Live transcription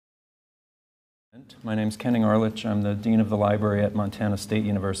My name's Arlitsch. I'm the Dean of the Library at Montana State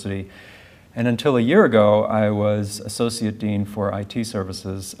University. And until a year ago, I was Associate Dean for IT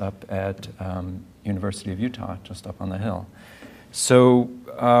Services up at University of Utah, just up on the hill. So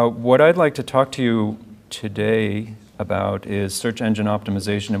what I'd like to talk to you today about is search engine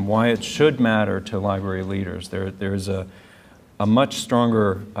optimization and why it should matter to library leaders. There's a much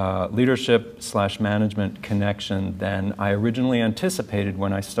stronger leadership/management connection than I originally anticipated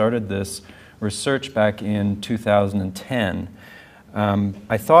when I started this research back in 2010.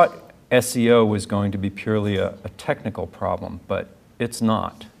 I thought SEO was going to be purely a technical problem, but it's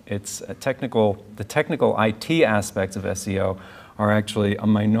not. It's a the technical IT aspects of SEO are actually a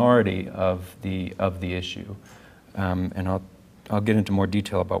minority of the issue. And I'll get into more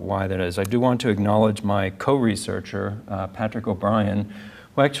detail about why that is. I do want to acknowledge my co-researcher, Patrick O'Brien,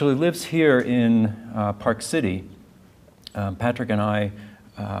 who actually lives here in Park City. Patrick and I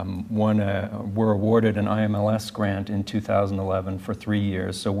were awarded an IMLS grant in 2011 for 3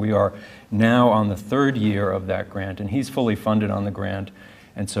 years. So we are now on the 3rd year of that grant, and he's fully funded on the grant.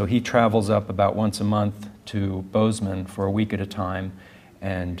 And so he travels up about once a month to Bozeman for a week at a time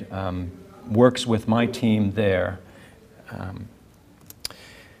and works with my team there.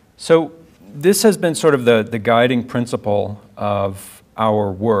 So this has been sort of the guiding principle of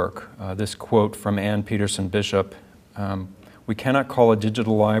our work. This quote from Ann Peterson Bishop, "We cannot call a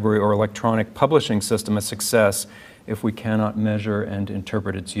digital library or electronic publishing system a success if we cannot measure and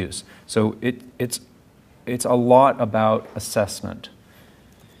interpret its use." So it's a lot about assessment.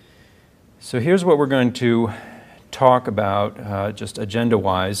 So here's what we're going to talk about, just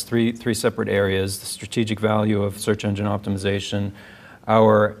agenda-wise, three separate areas: the strategic value of search engine optimization,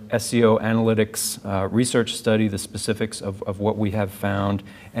 our SEO analytics research study, the specifics of what we have found,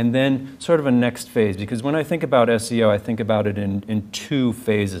 and then sort of a next phase. Because when I think about SEO, I think about it in 2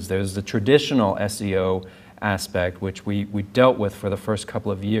 phases. There's the traditional SEO aspect, which we dealt with for the first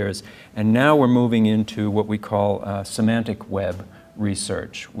couple of years, and now we're moving into what we call semantic web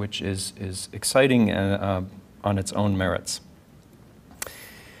research, which is exciting on its own merits.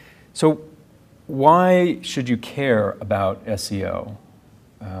 So why should you care about SEO?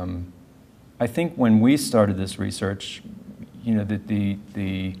 I think when we started this research, you know,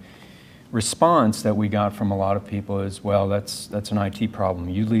 the response that we got from a lot of people is, well, that's an IT problem.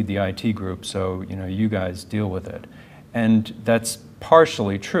 You lead the IT group, so you know, you guys deal with it. And that's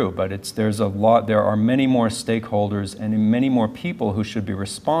partially true, but there are many more stakeholders and many more people who should be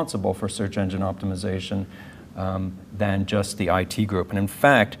responsible for search engine optimization than just the IT group. And in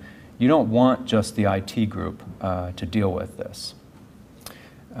fact, you don't want just the IT group to deal with this.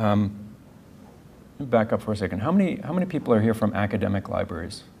 Let me back up for a second. How many people are here from academic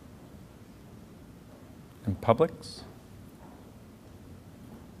libraries? And publics?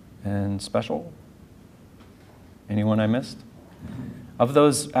 And special? Anyone I missed? Of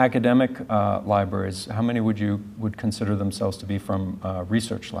those academic libraries, how many would consider themselves to be from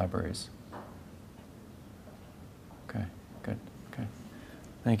research libraries? Okay, good. Okay,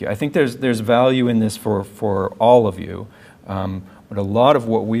 thank you. I think there's value in this for all of you. But a lot of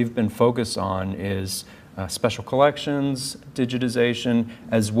what we've been focused on is special collections, digitization,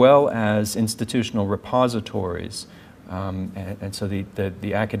 as well as institutional repositories, and so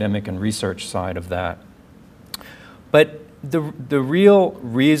the academic and research side of that. But the real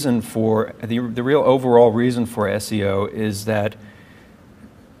reason for, the real overall reason for SEO is that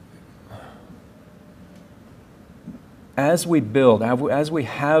as we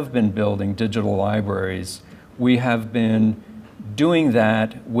have been building digital libraries, we have been doing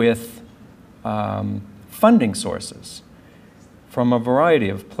that with funding sources from a variety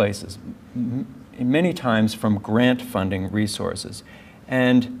of places, many times from grant funding resources.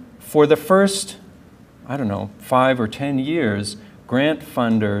 And for the first, I don't know, 5 or 10 years, grant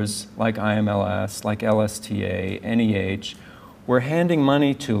funders like IMLS, like LSTA, NEH, were handing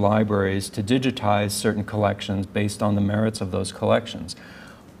money to libraries to digitize certain collections based on the merits of those collections.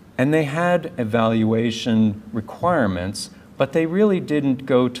 And they had evaluation requirements, but they really didn't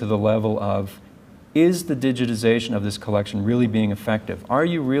go to the level of, is the digitization of this collection really being effective? Are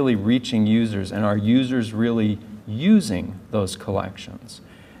you really reaching users, and are users really using those collections?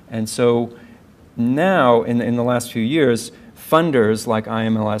 And so now, in the last few years, funders like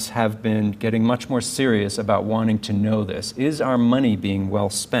IMLS have been getting much more serious about wanting to know this. Is our money being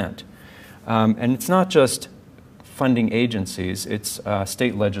well spent? And it's not just funding agencies, it's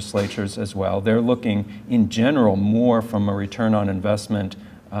state legislatures as well. They're looking in general more from a return on investment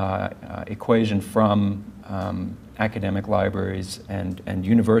equation from academic libraries and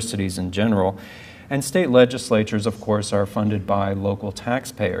universities in general. And state legislatures, of course, are funded by local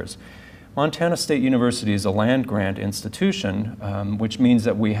taxpayers. Montana State University is a land-grant institution, which means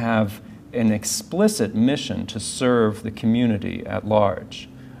that we have an explicit mission to serve the community at large,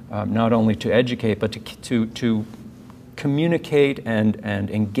 not only to educate, but to communicate and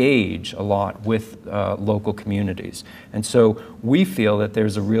engage a lot with local communities. And so we feel that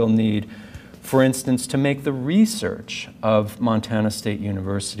there's a real need, for instance, to make the research of Montana State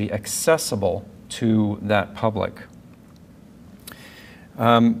University accessible to that public.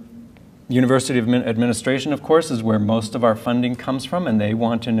 University Administration, of course, is where most of our funding comes from, and they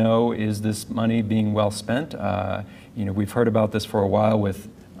want to know, is this money being well spent? You know, we've heard about this for a while with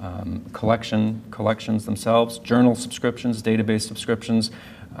collections themselves, journal subscriptions, database subscriptions.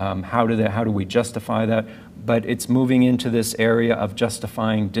 How do we justify that? But it's moving into this area of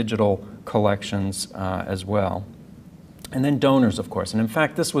justifying digital collections as well. And then donors, of course. And in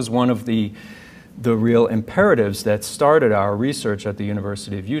fact, this was one of the real imperatives that started our research at the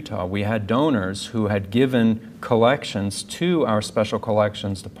University of Utah. We had donors who had given collections to our Special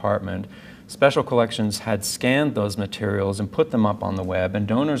Collections Department. Special Collections had scanned those materials and put them up on the web, and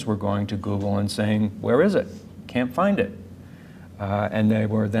donors were going to Google and saying, where is it? Can't find it. And they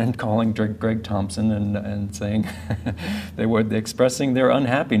were then calling Greg Thompson and saying, they were expressing their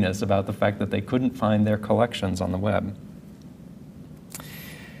unhappiness about the fact that they couldn't find their collections on the web.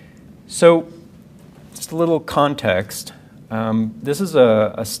 So, just a little context. This is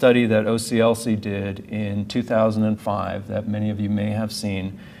a study that OCLC did in 2005 that many of you may have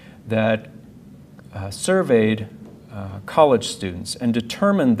seen that surveyed college students and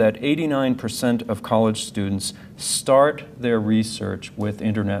determined that 89% of college students start their research with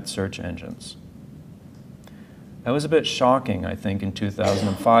internet search engines. That was a bit shocking, I think, in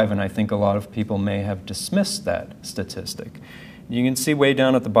 2005, and I think a lot of people may have dismissed that statistic. You can see way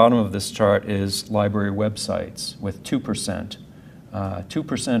down at the bottom of this chart is library websites with 2%.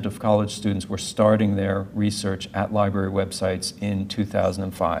 2% of college students were starting their research at library websites in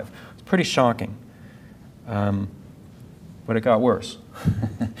 2005. It's pretty shocking, but it got worse.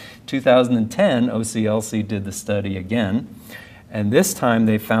 2010, OCLC did the study again, and this time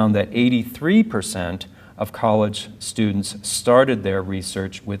they found that 83% of college students started their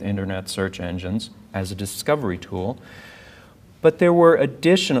research with internet search engines as a discovery tool. But there were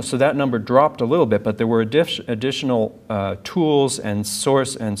additional, so that number dropped a little bit, but there were additional tools and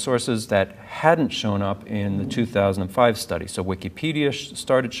sources that hadn't shown up in the 2005 study. So Wikipedia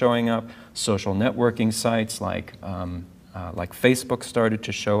started showing up, social networking sites like Facebook started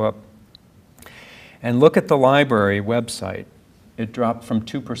to show up. And look at the library website. It dropped from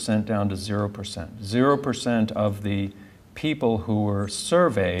 2% down to 0%. 0% of the people who were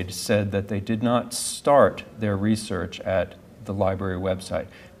surveyed said that they did not start their research at the library website.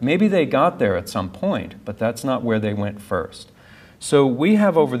 Maybe they got there at some point, but that's not where they went first. So we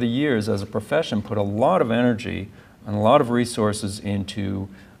have, over the years as a profession, put a lot of energy and a lot of resources into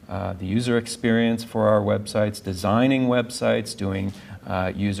the user experience for our websites, designing websites, doing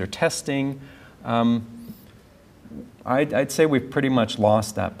user testing. I'd say we've pretty much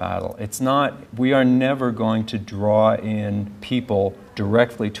lost that battle. We are never going to draw in people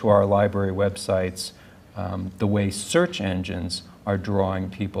directly to our library websites the way search engines are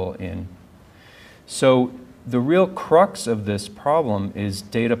drawing people in. So the real crux of this problem is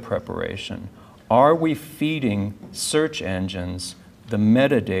data preparation. Are we feeding search engines the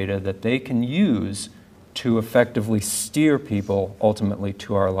metadata that they can use to effectively steer people ultimately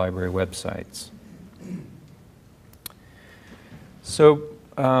to our library websites? So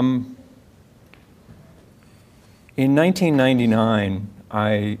in 1999,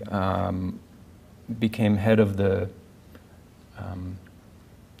 I became head of the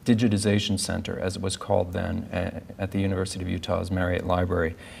Digitization Center, as it was called then, at the University of Utah's Marriott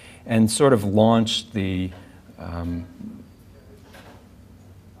Library, and sort of launched the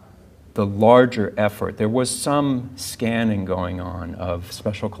larger effort. There was some scanning going on of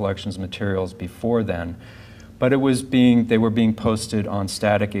special collections materials before then, but they were being posted on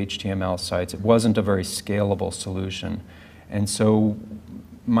static HTML sites. It wasn't a very scalable solution. And so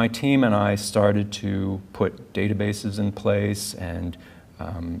my team and I started to put databases in place and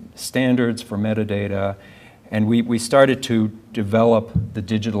standards for metadata, and we started to develop the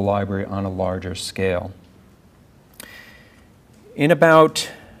digital library on a larger scale.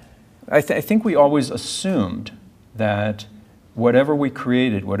 I think we always assumed that whatever we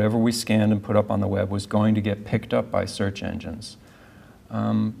created, whatever we scanned and put up on the web was going to get picked up by search engines.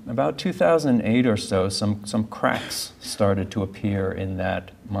 About 2008 or so, some cracks started to appear in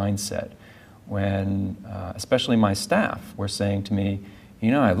that mindset when especially my staff were saying to me, you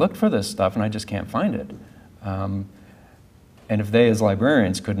know, I looked for this stuff and I just can't find it. And if they, as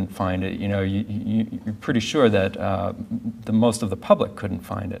librarians, couldn't find it, you're pretty sure that most of the public couldn't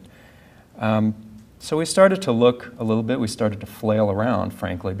find it. So we started to look a little bit. We started to flail around,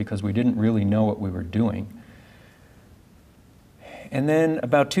 frankly, because we didn't really know what we were doing. And then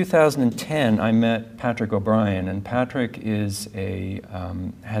about 2010, I met Patrick O'Brien, and Patrick is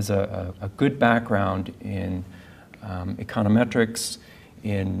has a good background in econometrics,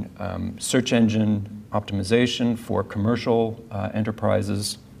 in search engine optimization for commercial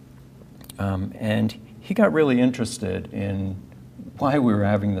enterprises, and he got really interested in why we were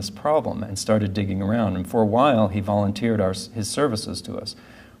having this problem and started digging around. And for a while, he volunteered his services to us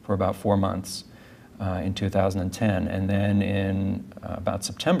for about 4 months in 2010. And then in about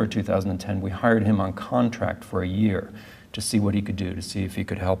September 2010, we hired him on contract for a year to see what he could do, to see if he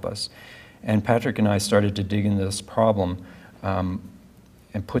could help us. And Patrick and I started to dig into this problem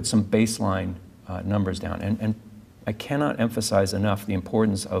and put some baseline numbers down. And I cannot emphasize enough the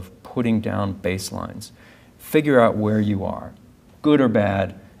importance of putting down baselines. Figure out where you are, good or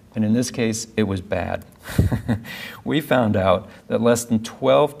bad, and in this case, it was bad. We found out that less than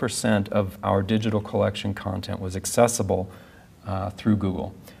 12% of our digital collection content was accessible through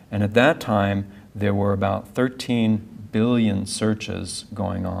Google. And at that time, there were about 13 billion searches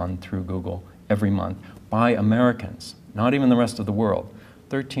going on through Google every month by Americans, not even the rest of the world.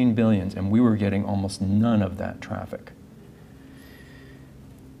 13 billion, and we were getting almost none of that traffic.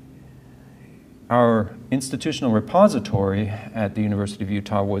 Our institutional repository at the University of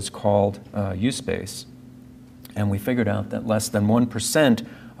Utah was called USpace, and we figured out that less than 1%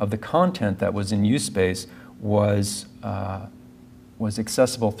 of the content that was in USpace was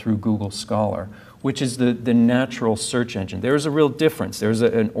accessible through Google Scholar, which is the natural search engine. There's a real difference. There's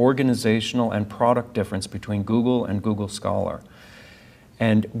an organizational and product difference between Google and Google Scholar.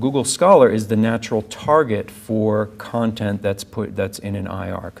 And Google Scholar is the natural target for content that's in an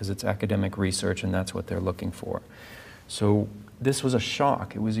IR, because it's academic research and that's what they're looking for. So this was a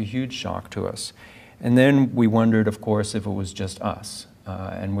shock. It was a huge shock to us. And then we wondered, of course, if it was just us.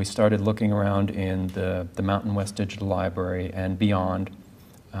 And we started looking around in the Mountain West Digital Library and beyond.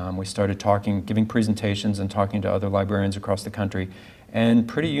 We started giving presentations and talking to other librarians across the country, and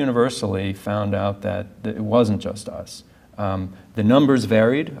pretty universally found out that it wasn't just us. The numbers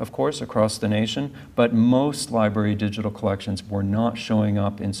varied, of course, across the nation, but most library digital collections were not showing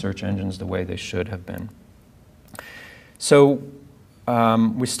up in search engines the way they should have been. So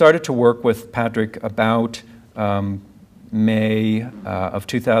we started to work with Patrick about May of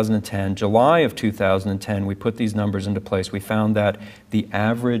 2010. July of 2010, we put these numbers into place. We found that the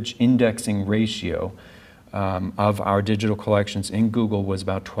average indexing ratio of our digital collections in Google was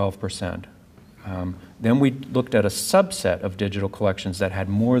about 12%. Then we looked at a subset of digital collections that had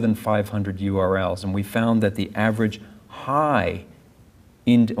more than 500 URLs, and we found that the average high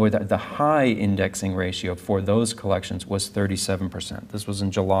the high indexing ratio for those collections was 37%. This was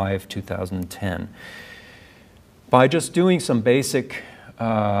in July of 2010. By just doing some basic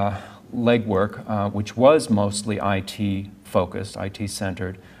legwork, which was mostly IT-focused,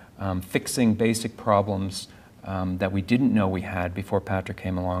 IT-centered, fixing basic problems that we didn't know we had before Patrick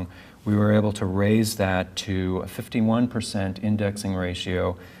came along, we were able to raise that to a 51% indexing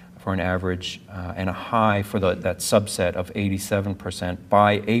ratio for an average and a high for that subset of 87%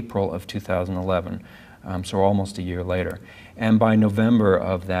 by April of 2011, so almost a year later. And by November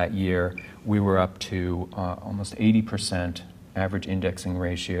of that year, we were up to almost 80% average indexing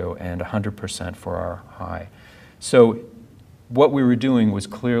ratio and 100% for our high. So what we were doing was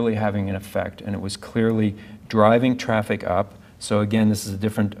clearly having an effect, and it was clearly driving traffic up. So again, this is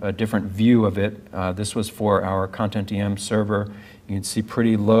a different view of it. This was for our Content EM server. You can see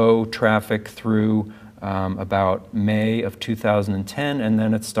pretty low traffic through about May of 2010, and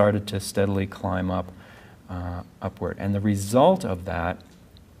then it started to steadily climb up upward. And the result of that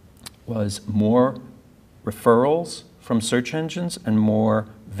was more referrals from search engines and more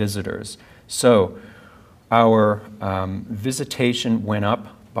visitors. So our visitation went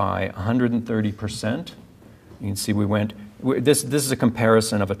up by 130%. You can see we went, this is a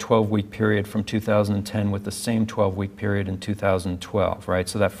comparison of a 12-week period from 2010 with the same 12-week period in 2012, right?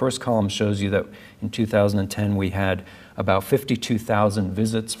 So that first column shows you that in 2010 we had about 52,000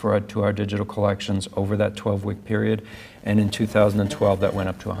 visits to our digital collections over that 12-week period, and in 2012 that went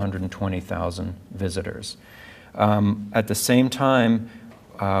up to 120,000 visitors. At the same time,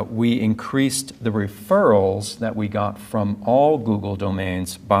 we increased the referrals that we got from all Google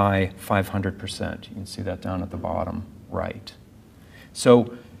domains by 500%. You can see that down at the bottom right.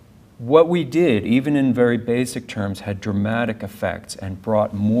 So what we did, even in very basic terms, had dramatic effects and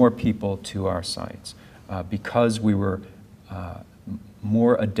brought more people to our sites because we were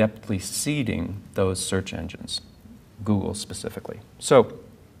more adeptly seeding those search engines, Google specifically. So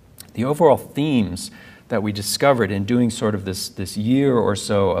the overall themes that we discovered in doing sort of this year or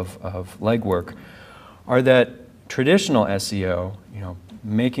so of legwork are that traditional SEO,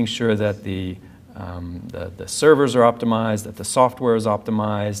 making sure that the servers are optimized, that the software is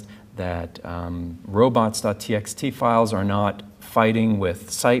optimized, that robots.txt files are not fighting with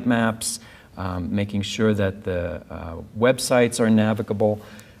sitemaps, making sure that the websites are navigable.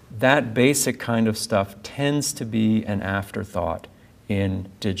 That basic kind of stuff tends to be an afterthought in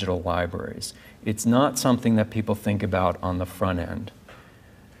digital libraries. It's not something that people think about on the front end.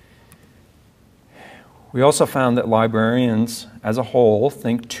 We also found that librarians as a whole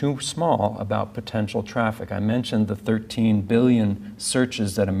think too small about potential traffic. I mentioned the 13 billion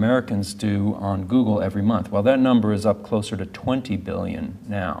searches that Americans do on Google every month. Well, that number is up closer to 20 billion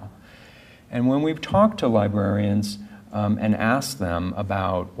now. And when we've talked to librarians and asked them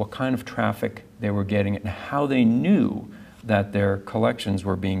about what kind of traffic they were getting and how they knew that their collections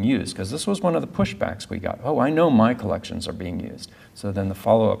were being used, because this was one of the pushbacks we got. Oh, I know my collections are being used. So then the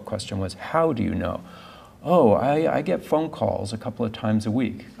follow-up question was, how do you know? Oh, I get phone calls a couple of times a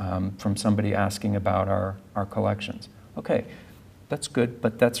week from somebody asking about our collections. Okay, that's good,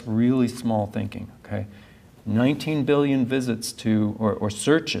 but that's really small thinking, okay? 19 billion visits to, or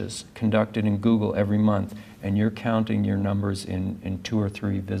searches conducted in Google every month, and you're counting your numbers in 2 or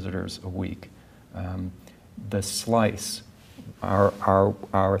 3 visitors a week. The slice,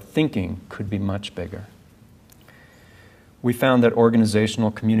 our thinking could be much bigger. We found that organizational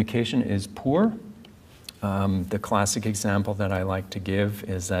communication is poor. The classic example that I like to give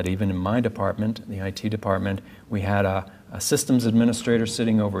is that even in my department, the IT department, we had a systems administrator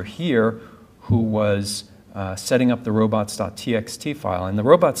sitting over here who was setting up the robots.txt file. And the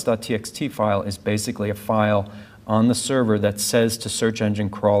robots.txt file is basically a file on the server that says to search engine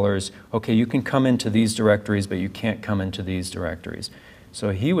crawlers, okay, you can come into these directories, but you can't come into these directories.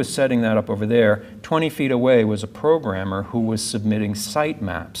 So he was setting that up over there. 20 feet away was a programmer who was submitting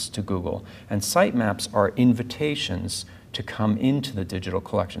sitemaps to Google. And sitemaps are invitations to come into the digital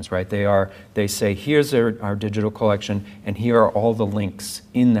collections, right? They say, here's our digital collection, and here are all the links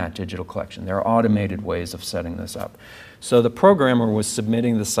in that digital collection. There are automated ways of setting this up. So the programmer was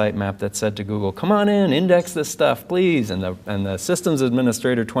submitting the sitemap that said to Google, come on in, index this stuff, please. And the systems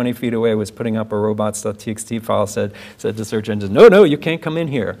administrator 20 feet away was putting up a robots.txt file, said to search engines, no, you can't come in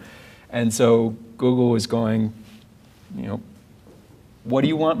here. And so Google was going, what do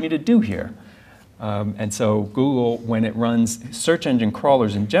you want me to do here? And so Google, when it runs search engine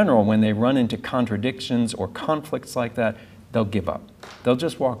crawlers in general, when they run into contradictions or conflicts like that, they'll give up. They'll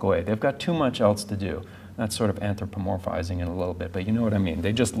just walk away. They've got too much else to do. That's sort of anthropomorphizing it a little bit, but you know what I mean.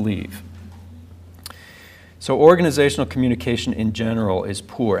 They just leave. So organizational communication in general is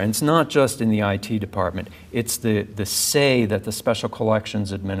poor, and it's not just in the IT department. It's the say that the special collection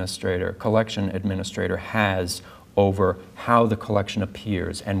administrator has over how the collection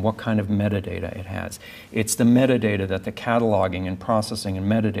appears and what kind of metadata it has. It's the metadata that the cataloging and processing and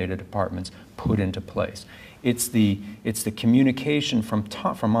metadata departments put into place. It's the communication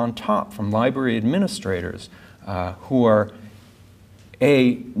from on top, from library administrators who are,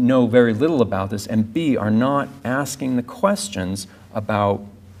 A, know very little about this, and B, are not asking the questions about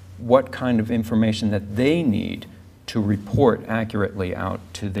what kind of information that they need to report accurately out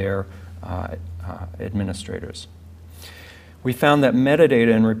to their administrators. We found that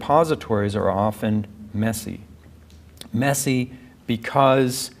metadata in repositories are often messy. Messy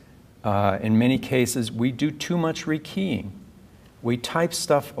because in many cases we do too much rekeying. We type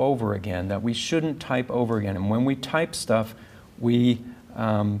stuff over again that we shouldn't type over again. And when we type stuff, we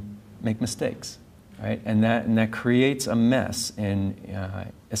make mistakes, right? And that creates a mess,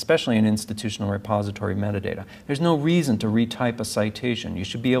 especially in institutional repository metadata. There's no reason to retype a citation. You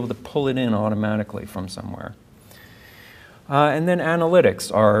should be able to pull it in automatically from somewhere. And then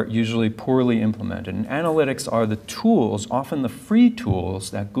analytics are usually poorly implemented. And analytics are the tools, often the free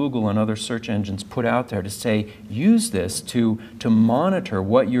tools, that Google and other search engines put out there to say, use this to monitor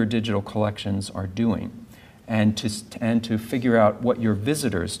what your digital collections are doing and to figure out what your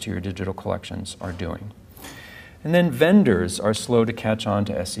visitors to your digital collections are doing. And then vendors are slow to catch on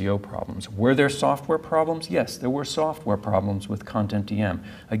to SEO problems. Were there software problems? Yes, there were software problems with Content DM.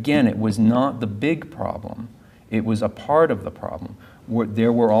 Again, it was not the big problem. It was a part of the problem.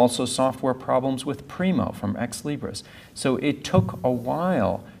 There were also software problems with Primo from Ex Libris. So it took a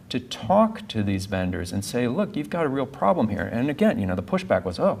while to talk to these vendors and say, look, you've got a real problem here. And again, the pushback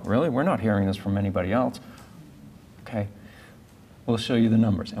was, oh, really? We're not hearing this from anybody else. Okay, we'll show you the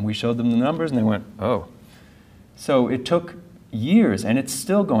numbers. And we showed them the numbers, and they went, oh. So it took years, and it's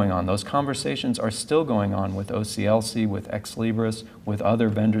still going on. Those conversations are still going on with OCLC, with Ex Libris, with other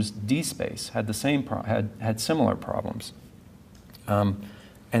vendors. DSpace had the same had similar problems.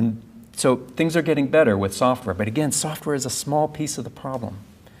 And so things are getting better with software, but again, software is a small piece of the problem.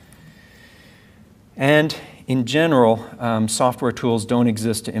 And in general, software tools don't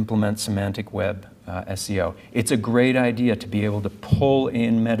exist to implement semantic web SEO. It's a great idea to be able to pull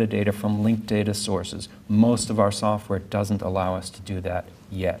in metadata from linked data sources. Most of our software doesn't allow us to do that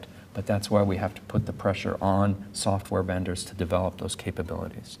yet, but that's why we have to put the pressure on software vendors to develop those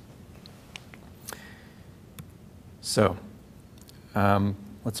capabilities. So,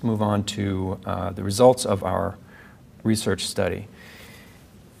 let's move on to the results of our research study.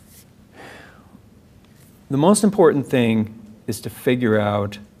 The most important thing is to figure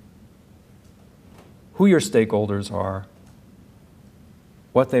out who your stakeholders are,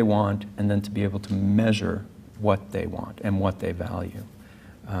 what they want, and then to be able to measure what they want and what they value.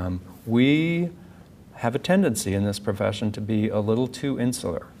 We have a tendency in this profession to be a little too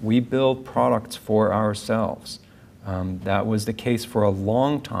insular. We build products for ourselves. That was the case for a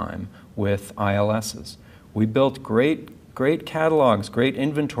long time with ILSs. We built great catalogs, great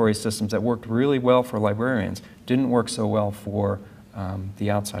inventory systems that worked really well for librarians, didn't work so well for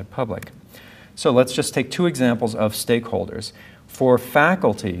the outside public. So let's just take two examples of stakeholders. For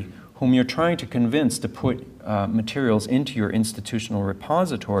faculty whom you're trying to convince to put materials into your institutional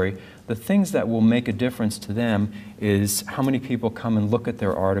repository, the things that will make a difference to them is how many people come and look at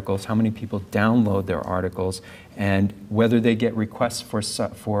their articles, how many people download their articles, and whether they get requests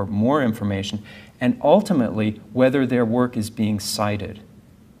for more information, and ultimately whether their work is being cited.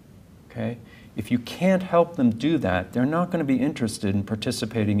 Okay? If you can't help them do that, they're not going to be interested in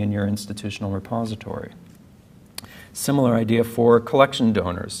participating in your institutional repository. Similar idea for collection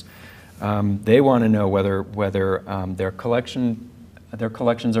donors. They want to know whether their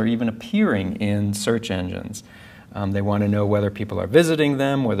collections are even appearing in search engines. They want to know whether people are visiting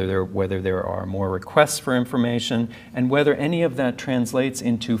them, whether there are more requests for information, and whether any of that translates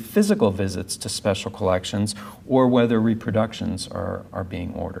into physical visits to special collections or whether reproductions are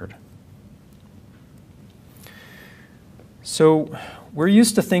being ordered. So we're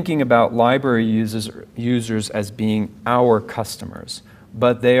used to thinking about library users as being our customers,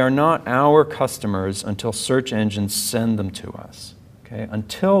 but they are not our customers until search engines send them to us. Okay?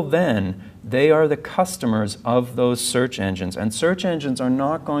 Until then, they are the customers of those search engines, and search engines are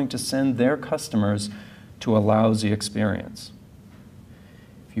not going to send their customers to a lousy experience.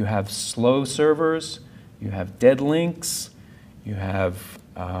 If you have slow servers, you have dead links, you have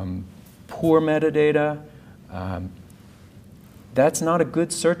poor metadata, that's not a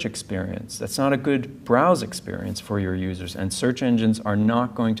good search experience. That's not a good browse experience for your users, and search engines are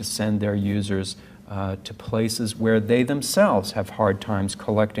not going to send their users to places where they themselves have hard times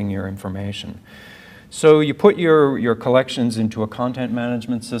collecting your information. So you put your collections into a content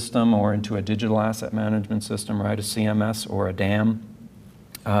management system or into a digital asset management system, right, a CMS or a DAM.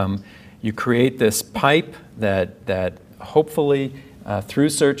 You create this pipe that hopefully through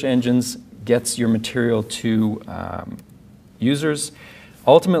search engines gets your material to users.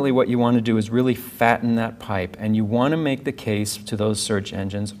 Ultimately, what you want to do is really fatten that pipe, and you want to make the case to those search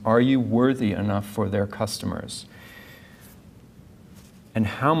engines, are you worthy enough for their customers? And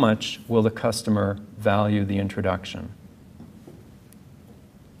how much will the customer value the introduction?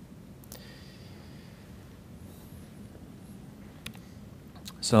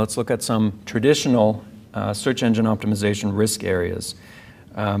 So let's look at some traditional search engine optimization risk areas.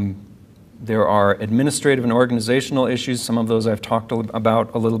 There are administrative and organizational issues. Some of those I've talked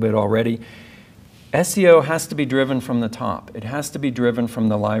about a little bit already. SEO has to be driven from the top. It has to be driven from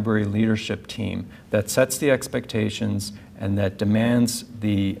the library leadership team that sets the expectations and that demands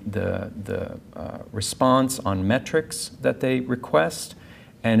the response on metrics that they request,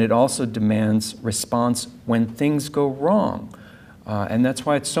 and it also demands response when things go wrong. And that's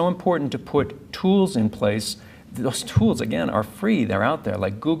why it's so important to put tools in place. Those tools, again, are free. They're out there.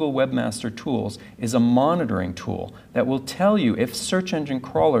 Like Google Webmaster Tools is a monitoring tool that will tell you if search engine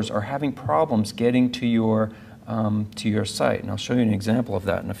crawlers are having problems getting to your site. And I'll show you an example of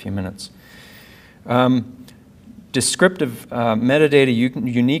that in a few minutes. Descriptive metadata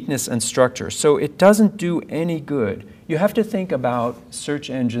uniqueness and structure. So it doesn't do any good. You have to think about search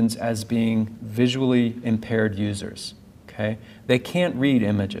engines as being visually impaired users. Okay? They can't read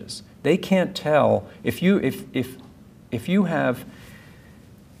images. They can't tell if you have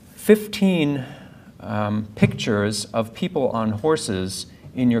 15 pictures of people on horses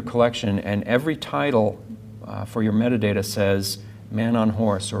in your collection, and every title for your metadata says man on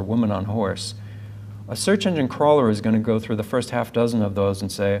horse or woman on horse. A search engine crawler is going to go through the first half dozen of those and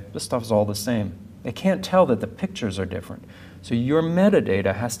say, this stuff's all the same. They can't tell that the pictures are different. So your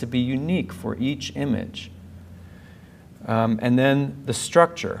metadata has to be unique for each image. And then the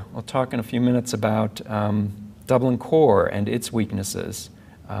structure. We'll talk in a few minutes about Dublin Core and its weaknesses,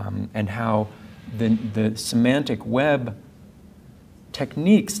 and how the semantic web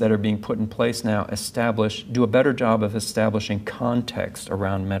techniques that are being put in place now do a better job of establishing context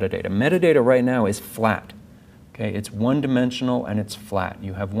around metadata. Metadata right now is flat. Okay? It's one-dimensional and it's flat.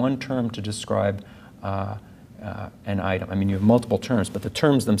 You have one term to describe an item. I mean, you have multiple terms, but the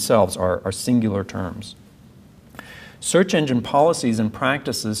terms themselves are singular terms. Search engine policies and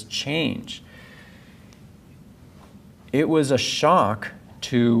practices change. It was a shock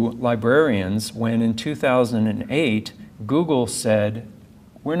to librarians when in 2008 Google said,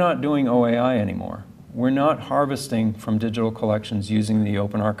 we're not doing OAI anymore. We're not harvesting from digital collections using the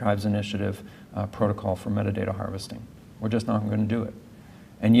Open Archives Initiative protocol for metadata harvesting. We're just not going to do it.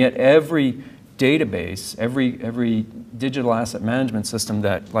 And yet every database, every digital asset management system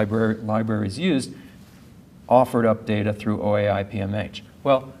that libraries used offered up data through OAI PMH.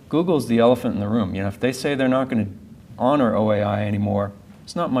 Well, Google's the elephant in the room. You know, if they say they're not going to honor OAI anymore,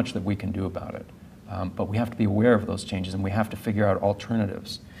 there's not much that we can do about it. But we have to be aware of those changes, and we have to figure out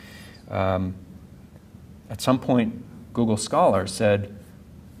alternatives. At some point, Google Scholar said,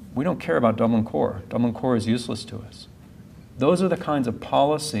 we don't care about Dublin Core. Dublin Core is useless to us. Those are the kinds of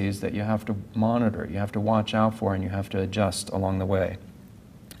policies that you have to monitor, you have to watch out for, and you have to adjust along the way.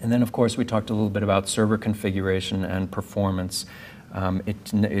 And then, of course, we talked a little bit about server configuration and performance.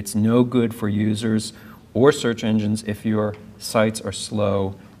 It's no good for users or search engines if your sites are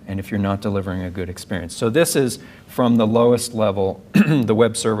slow and if you're not delivering a good experience. So this is from the lowest level, the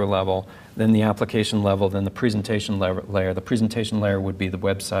web server level, then the application level, then the presentation layer. The presentation layer would be the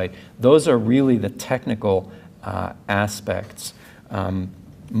website. Those are really the technical aspects,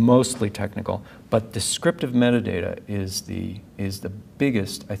 mostly technical. But descriptive metadata is the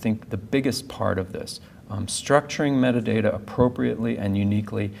biggest, I think, the biggest part of this. Structuring metadata appropriately and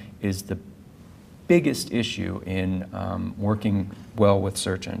uniquely is the biggest issue in working well with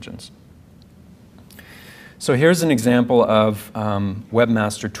search engines. So here's an example of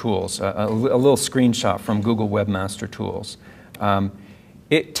Webmaster Tools, a little screenshot from Google Webmaster Tools.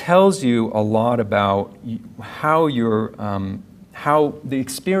 It tells you a lot about how the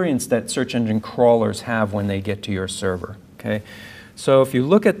experience that search engine crawlers have when they get to your server. Okay, so if you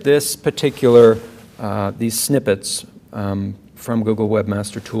look at this particular these snippets from Google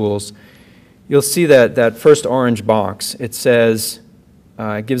Webmaster Tools, you'll see that first orange box. It says,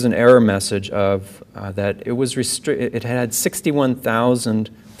 it gives an error message of that it was it had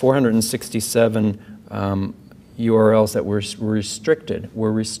 61,467 URLs that were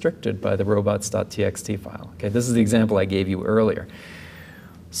restricted by the robots.txt file. Okay, this is the example I gave you earlier.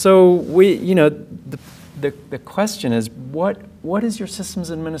 So the question is, what is your systems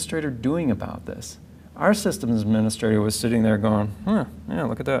administrator doing about this? Our systems administrator was sitting there going, yeah,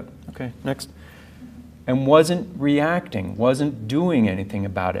 look at that. Okay, next. And wasn't reacting, wasn't doing anything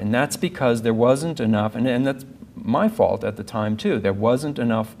about it. And that's because there wasn't enough, and that's my fault at the time too, there wasn't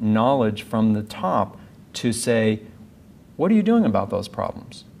enough knowledge from the top to say, what are you doing about those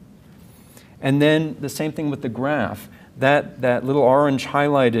problems? And then the same thing with the graph. That little orange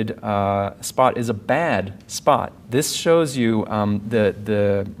highlighted spot is a bad spot. This shows you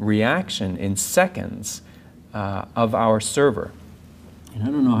the reaction in seconds of our server. And I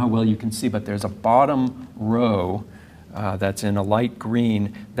don't know how well you can see, but there's a bottom row that's in a light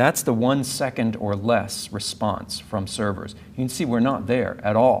green. That's the 1 second or less response from servers. You can see we're not there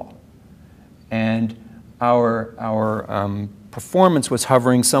at all. And our performance was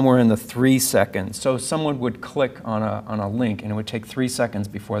hovering somewhere in the 3 seconds. So someone would click on a link, and it would take 3 seconds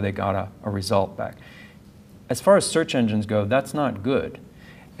before they got a result back. As far as search engines go, that's not good.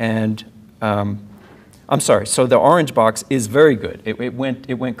 And I'm sorry, so the orange box is very good. It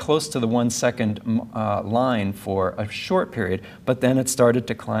went close to the 1 second line for a short period, but then it started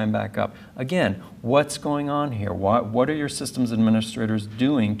to climb back up. Again, what's going on here? What are your systems administrators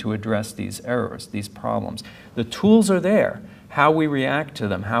doing to address these errors, these problems? The tools are there. How we react to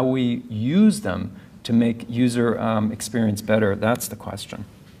them, how we use them to make user experience better, that's the question.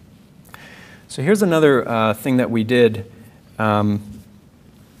 So here's another thing that we did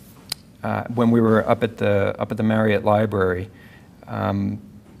when we were up at the Marriott Library.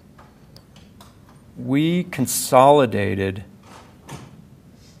 We consolidated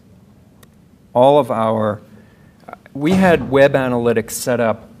all of we had web analytics set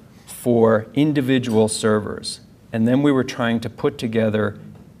up for individual servers, and then we were trying to put together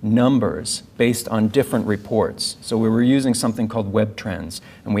numbers based on different reports. So we were using something called Web Trends,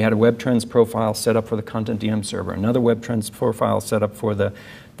 and we had a Web Trends profile set up for the Content DM server, another Web Trends profile set up for the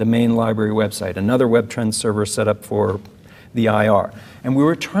main library website, another Web Trends server set up for the IR. And we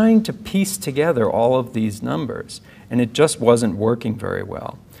were trying to piece together all of these numbers, and it just wasn't working very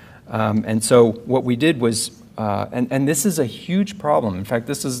well. And so what we did was, and this is a huge problem. In fact,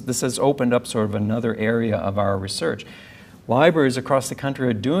 this has opened up sort of another area of our research. Libraries across the country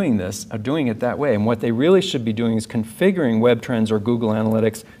are doing it that way. And what they really should be doing is configuring Web Trends or Google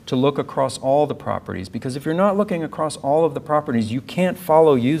Analytics to look across all the properties. Because if you're not looking across all of the properties, you can't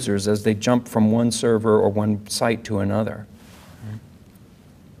follow users as they jump from one server or one site to another.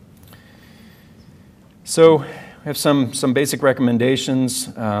 So we have some basic recommendations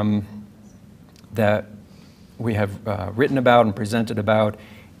that we have written about and presented about.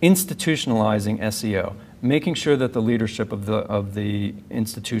 Institutionalizing SEO. Making sure that the leadership of the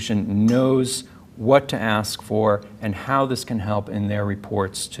institution knows what to ask for and how this can help in their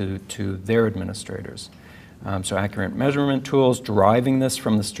reports to their administrators. So accurate measurement tools, deriving this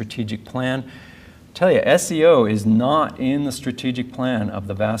from the strategic plan. I tell you, SEO is not in the strategic plan of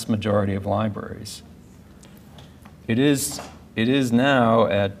the vast majority of libraries. It is now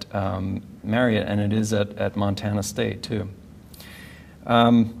at Marriott, and it is at Montana State too.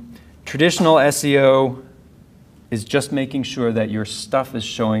 Traditional SEO is just making sure that your stuff is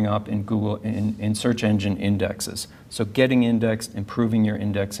showing up in Google in search engine indexes. So getting indexed, improving your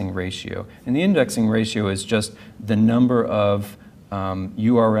indexing ratio. And the indexing ratio is just the number of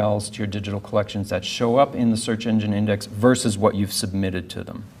URLs to your digital collections that show up in the search engine index versus what you've submitted to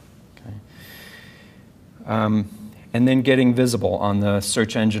them. Okay. And then getting visible on the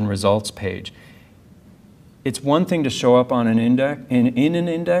search engine results page. It's one thing to show up on an index, in an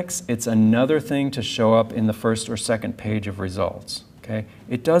index. It's another thing to show up in the first or second page of results. Okay?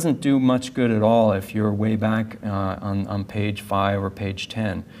 It doesn't do much good at all if you're way back on page 5 or page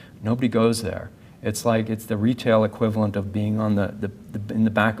 10. Nobody goes there. It's like it's the retail equivalent of being on in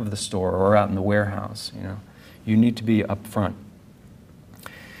the back of the store or out in the warehouse. You know, you need to be up front.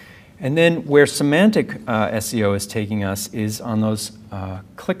 And then where semantic SEO is taking us is on those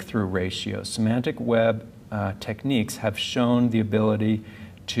click-through ratios. Semantic web techniques have shown the ability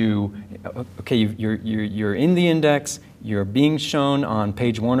to, okay, you're in the index, you're being shown on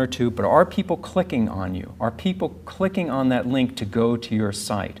page 1 or 2, but are people clicking on you? Are people clicking on that link to go to your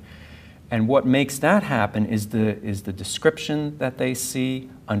site? And what makes that happen is the description that they see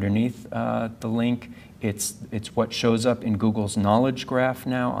underneath the link. It's what shows up in Google's knowledge graph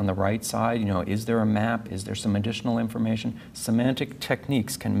now on the right side. You know, is there a map? Is there some additional information? Semantic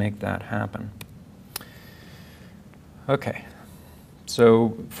techniques can make that happen. Okay,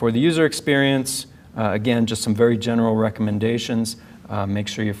 so for the user experience, again, just some very general recommendations. Make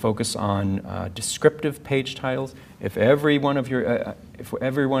sure you focus on descriptive page titles. If every one of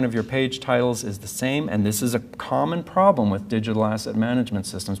your page titles is the same, and this is a common problem with digital asset management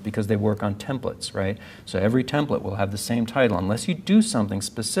systems because they work on templates, right? So every template will have the same title unless you do something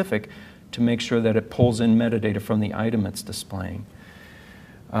specific to make sure that it pulls in metadata from the item it's displaying.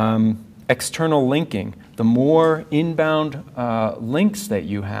 External linking. The more inbound links that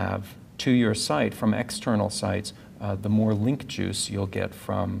you have to your site from external sites, the more link juice you'll get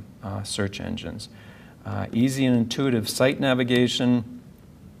from search engines. Easy and intuitive site navigation,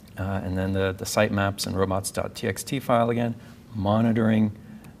 and then the sitemaps and robots.txt file again. Monitoring,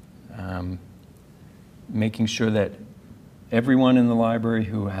 making sure that everyone in the library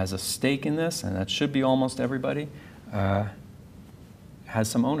who has a stake in this, and that should be almost everybody, has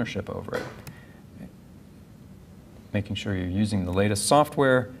some ownership over it. Making sure you're using the latest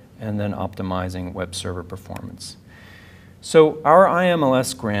software, and then optimizing web server performance. So our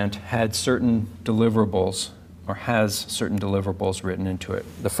IMLS grant had certain deliverables, or has certain deliverables written into it.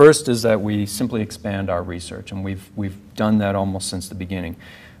 The first is that we simply expand our research, and we've done that almost since the beginning.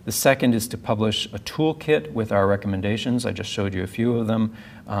 The second is to publish a toolkit with our recommendations. I just showed you a few of them.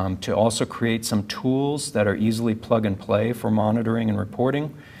 To also create some tools that are easily plug and play for monitoring and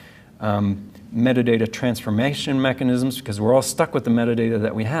reporting. Metadata transformation mechanisms, because we're all stuck with the metadata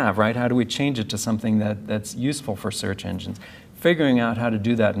that we have, right? How do we change it to something that's useful for search engines? Figuring out how to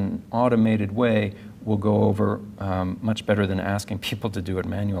do that in an automated way will go over much better than asking people to do it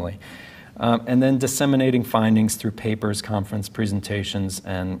manually. And then disseminating findings through papers, conference presentations,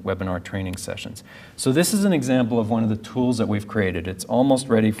 and webinar training sessions. So this is an example of one of the tools that we've created. It's almost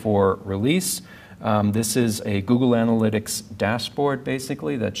ready for release. This is a Google Analytics dashboard,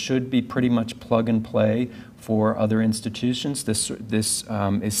 basically, that should be pretty much plug and play for other institutions. This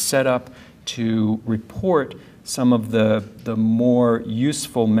is set up to report some of the more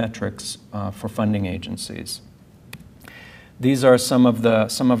useful metrics for funding agencies. These are some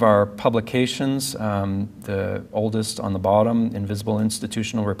of our publications. The oldest on the bottom, Invisible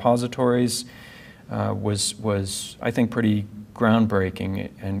Institutional Repositories, was I think pretty groundbreaking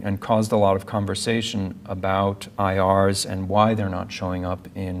and caused a lot of conversation about IRs and why they're not showing up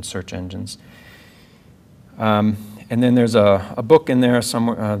in search engines. And then there's a book in there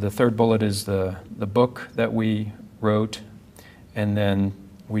somewhere. The third bullet is the book that we wrote, and then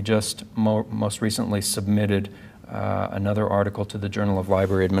we just most recently submitted another article to the Journal of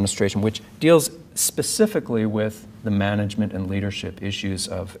Library Administration, which deals specifically with the management and leadership issues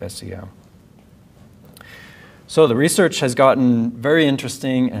of SEO. So the research has gotten very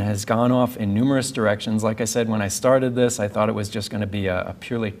interesting and has gone off in numerous directions. Like I said, when I started this, I thought it was just going to be a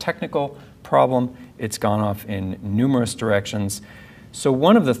purely technical problem. It's gone off in numerous directions. So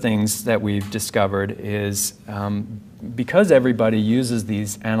one of the things that we've discovered is because everybody uses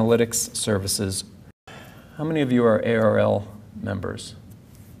these analytics services. How many of you are ARL members?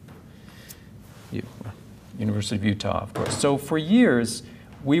 You, University of Utah, of course. So for years,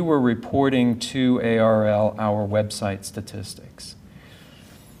 we were reporting to ARL our website statistics.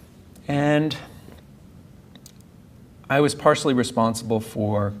 And I was partially responsible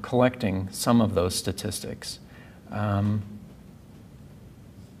for collecting some of those statistics. And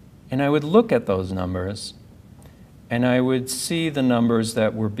I would look at those numbers, and I would see the numbers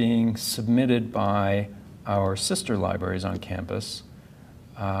that were being submitted by our sister libraries on campus,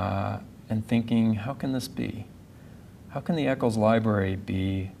 and thinking, how can this be? How can the Eccles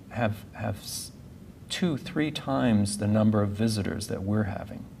Library have 2-3 times the number of visitors that we're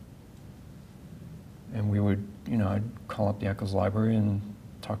having? And we would, I'd call up the Eccles Library and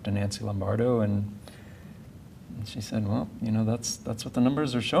talk to Nancy Lombardo, and she said, well, that's what the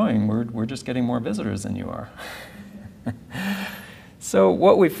numbers are showing. We're just getting more visitors than you are. So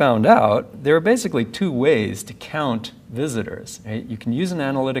what we found out, there are basically 2 ways to count visitors. Right? You can use an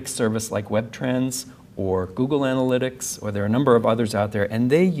analytics service like WebTrends or Google Analytics, or there are a number of others out there, and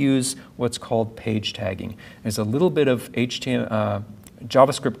they use what's called page tagging. There's a little bit of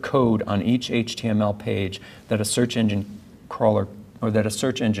JavaScript code on each HTML page that a search engine crawler, or that a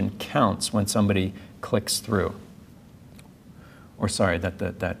search engine counts when somebody clicks through. Or sorry,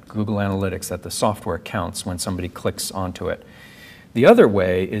 that Google Analytics, that the software counts when somebody clicks onto it. The other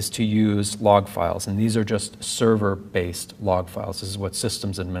way is to use log files, and these are just server-based log files. This is what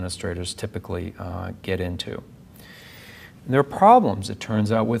systems administrators typically get into. And there are problems, it turns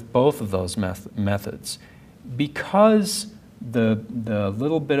out, with both of those methods. Because the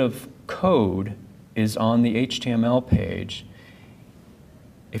little bit of code is on the HTML page,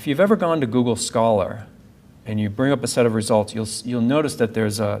 if you've ever gone to Google Scholar and you bring up a set of results, you'll notice that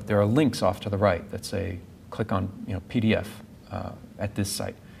there are links off to the right that say, click on PDF. At this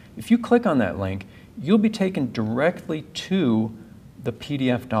site. If you click on that link, you'll be taken directly to the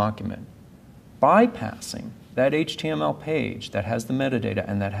PDF document, bypassing that HTML page that has the metadata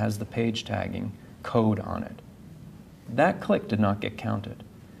and that has the page tagging code on it. That click did not get counted.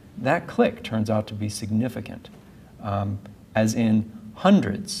 That click turns out to be significant, as in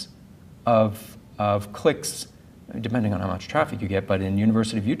hundreds of clicks, depending on how much traffic you get, but in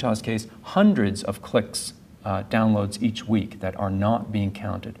University of Utah's case, hundreds of clicks downloads each week that are not being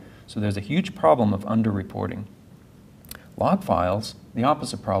counted. So there's a huge problem of underreporting. Log files, the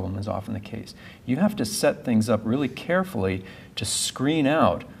opposite problem is often the case. You have to set things up really carefully to screen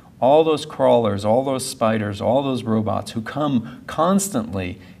out all those crawlers, all those spiders, all those robots who come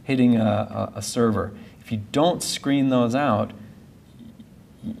constantly hitting a server. If you don't screen those out,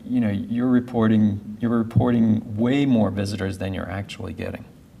 you're reporting way more visitors than you're actually getting.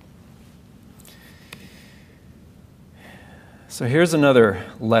 So here's another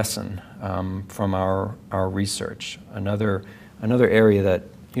lesson from our research, another area that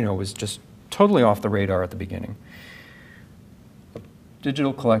was just totally off the radar at the beginning.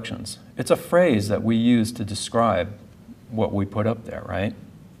 Digital collections. It's a phrase that we use to describe what we put up there, right?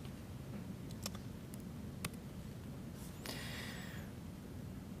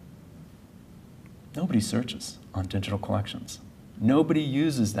 Nobody searches on digital collections. Nobody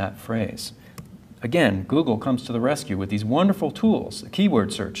uses that phrase. Again, Google comes to the rescue with these wonderful tools, a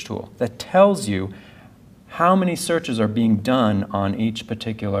keyword search tool that tells you how many searches are being done on each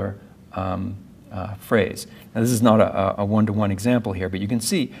particular phrase. Now, this is not a one-to-one example here, but you can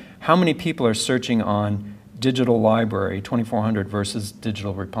see how many people are searching on digital library, 2,400, versus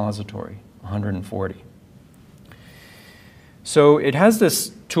digital repository, 140. So it has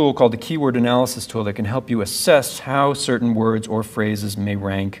this tool called the keyword analysis tool that can help you assess how certain words or phrases may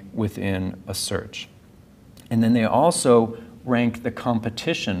rank within a search. And then they also rank the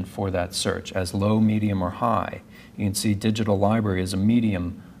competition for that search as low, medium, or high. You can see digital library is a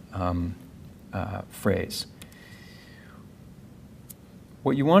medium phrase.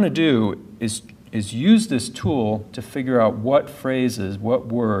 What you want to do is use this tool to figure out what phrases, what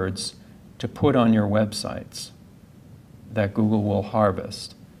words to put on your websites that Google will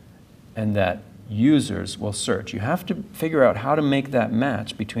harvest and that users will search. You have to figure out how to make that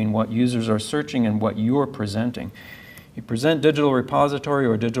match between what users are searching and what you're presenting. You present digital repository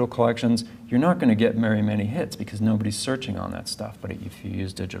or digital collections, you're not going to get very many hits because nobody's searching on that stuff. But if you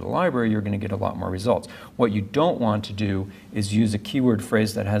use digital library, you're going to get a lot more results. What you don't want to do is use a keyword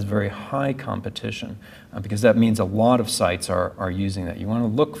phrase that has very high competition because that means a lot of sites are using that. You want to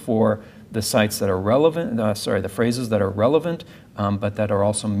look for the sites that are relevant, the phrases that are relevant, but that are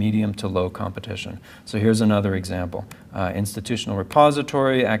also medium to low competition. So here's another example. Institutional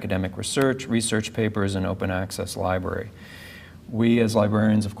repository, academic research, research papers, and open access library. We as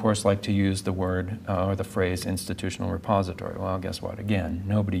librarians, of course, like to use the word or the phrase institutional repository. Well, guess what? Again,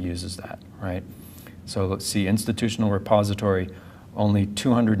 nobody uses that, right? So let's see, institutional repository, only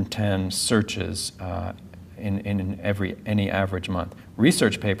 210 searches in any average month.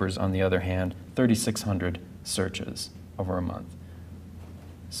 Research papers, on the other hand, 3,600 searches over a month.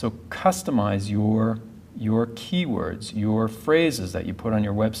 So customize your keywords, your phrases that you put on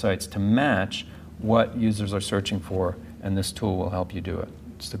your websites to match what users are searching for, and this tool will help you do it.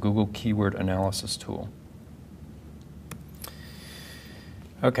 It's the Google Keyword Analysis tool.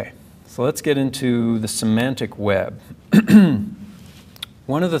 Okay, so let's get into the semantic web.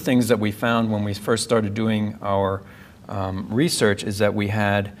 One of the things that we found when we first started doing our research is that we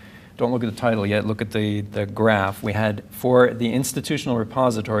had, don't look at the title yet, look at the graph. We had, for the institutional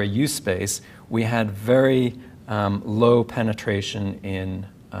repository use space, we had very low penetration in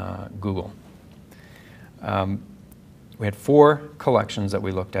Google. We had 4 collections that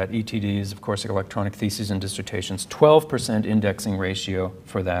we looked at, ETDs, of course, electronic theses and dissertations, 12% indexing ratio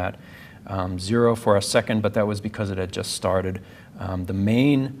for that, 0 for a second, but that was because it had just started. The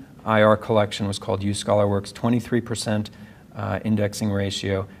main IR collection was called uScholarWorks, 23% indexing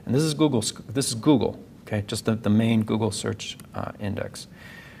ratio, and this is Google, okay, just the main Google search index.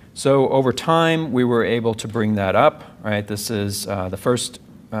 So over time, we were able to bring that up, right? This is the first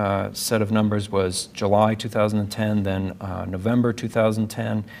set of numbers was July 2010, then November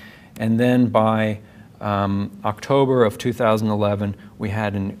 2010, and then by October of 2011,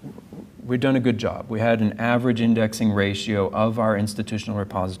 we'd done a good job. We had an average indexing ratio of our institutional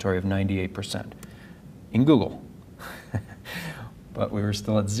repository of 98% in Google. But we were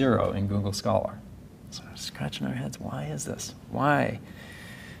still at 0 in Google Scholar. So I was scratching our heads, why is this? Why?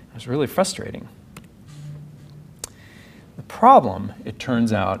 It was really frustrating. The problem, it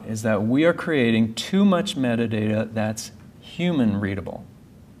turns out, is that we are creating too much metadata that's human readable.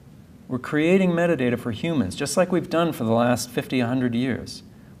 We're creating metadata for humans, just like we've done for the last 50, 100 years.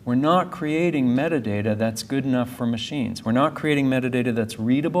 We're not creating metadata that's good enough for machines. We're not creating metadata that's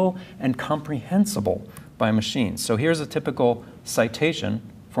readable and comprehensible by machines. So here's a typical citation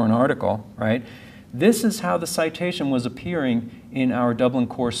for an article, right? This is how the citation was appearing in our Dublin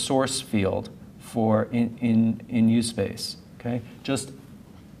Core source field for in USpace, okay? Just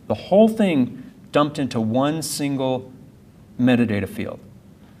the whole thing dumped into one single metadata field.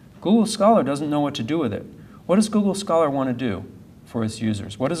 Google Scholar doesn't know what to do with it. What does Google Scholar want to do for its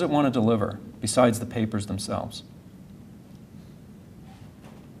users? What does it want to deliver besides the papers themselves?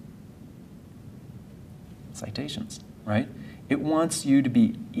 Citations, right? It wants you to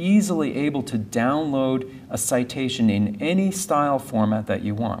be easily able to download a citation in any style format that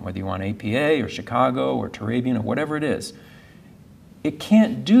you want, whether you want APA or Chicago or Turabian or whatever it is. It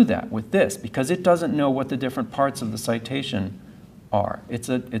can't do that with this because it doesn't know what the different parts of the citation are. It's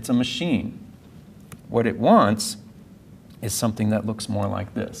a machine. What it wants is something that looks more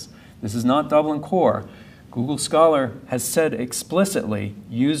like this. This is not Dublin Core. Google Scholar has said explicitly,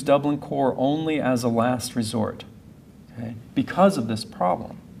 use Dublin Core only as a last resort, okay? Because of this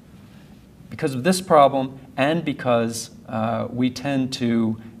problem. Because of this problem and because we tend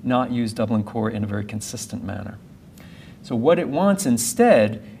to not use Dublin Core in a very consistent manner. So what it wants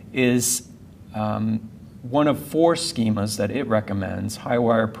instead is one of 4 schemas that it recommends: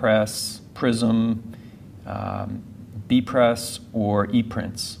 Highwire Press, Prism, bPress, or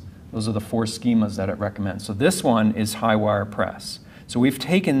ePrints. Those are the 4 schemas that it recommends. So this one is Highwire Press. So we've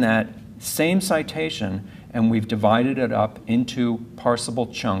taken that same citation and we've divided it up into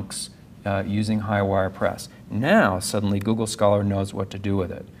parsable chunks using Highwire Press. Now, suddenly, Google Scholar knows what to do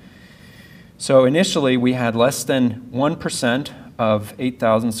with it. So initially, we had less than 1% of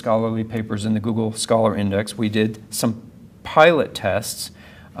 8,000 scholarly papers in the Google Scholar Index. We did some pilot tests.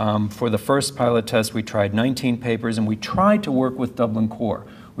 For the first pilot test, we tried 19 papers, and we tried to work with Dublin Core.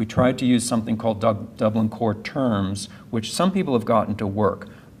 We tried to use something called Dublin Core terms, which some people have gotten to work,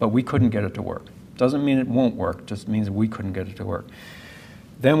 but we couldn't get it to work. Doesn't mean it won't work, just means we couldn't get it to work.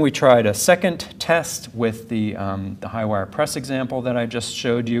 Then we tried a second test with the Highwire Press example that I just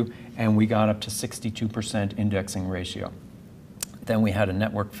showed you, and we got up to 62% indexing ratio. Then we had a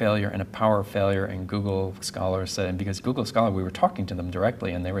network failure and a power failure, and Google Scholar said, and because Google Scholar, we were talking to them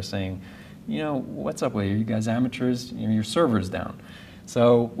directly, and they were saying, you know, what's up with you? You guys amateurs? Your server's down.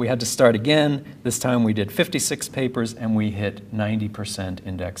 So we had to start again. This time we did 56 papers, and we hit 90%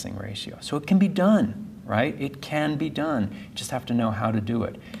 indexing ratio. So it can be done, right? It can be done. You just have to know how to do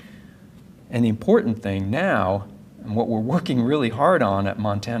it. And the important thing now, and what we're working really hard on at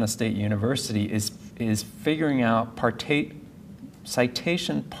Montana State University, is figuring out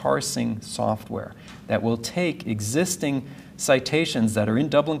citation parsing software that will take existing citations that are in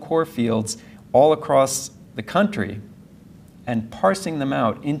Dublin Core fields all across the country and parsing them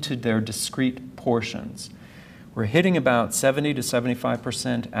out into their discrete portions. We're hitting about 70 to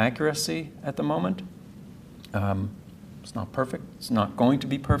 75% accuracy at the moment. It's not perfect. It's not going to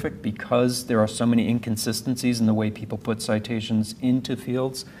be perfect because there are so many inconsistencies in the way people put citations into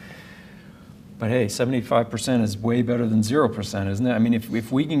fields. But hey, 75% is way better than 0%, isn't it? I mean,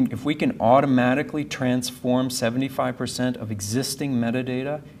 if we can automatically transform 75% of existing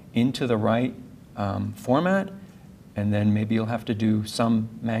metadata into the right format, and then maybe you'll have to do some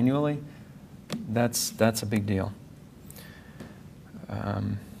manually, that's a big deal.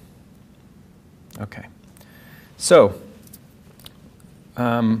 Okay. So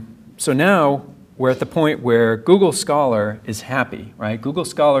now we're at the point where Google Scholar is happy, right? Google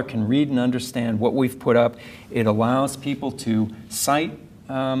Scholar can read and understand what we've put up. It allows people to cite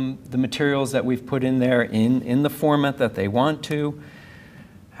the materials that we've put in there in the format that they want to.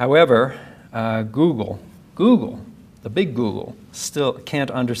 However, Google, the big Google, still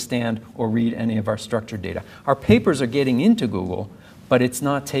can't understand or read any of our structured data. Our papers are getting into Google, but it's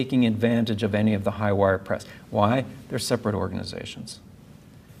not taking advantage of any of the Highwire Press. Why? They're separate organizations.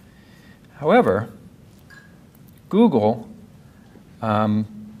 However, Google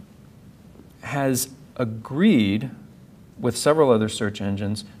has agreed with several other search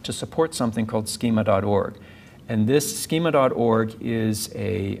engines to support something called schema.org. And this schema.org is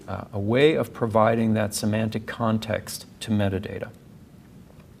a way of providing that semantic context to metadata.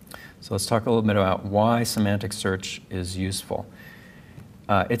 So let's talk a little bit about why semantic search is useful.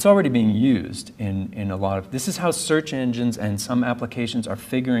 It's already being used in a lot of, this is how search engines and some applications are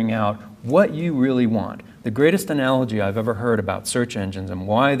figuring out what you really want. The greatest analogy I've ever heard about search engines and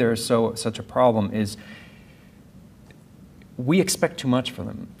why there's such a problem is we expect too much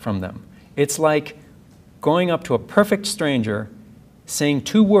from them. It's like going up to a perfect stranger, saying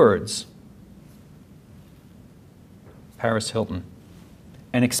 2 words, Paris Hilton,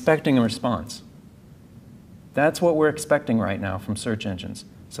 and expecting a response. That's what we're expecting right now from search engines.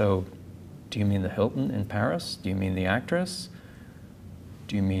 So, do you mean the Hilton in Paris? Do you mean the actress?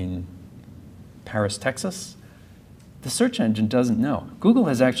 Do you mean Paris, Texas? The search engine doesn't know. Google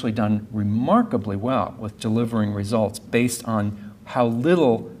has actually done remarkably well with delivering results based on how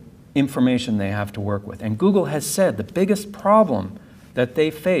little information they have to work with. And Google has said the biggest problem that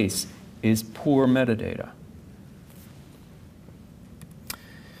they face is poor metadata.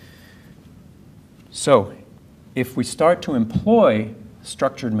 So, if we start to employ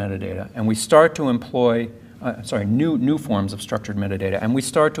structured metadata, and we start to employ, new forms of structured metadata, and we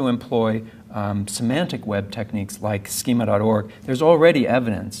start to employ semantic web techniques like schema.org, there's already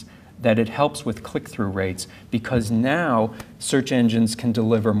evidence that it helps with click-through rates because now search engines can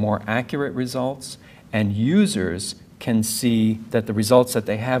deliver more accurate results, and users can see that the results that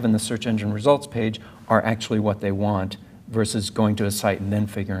they have in the search engine results page are actually what they want versus going to a site and then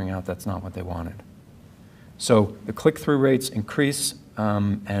figuring out that's not what they wanted. So the click-through rates increase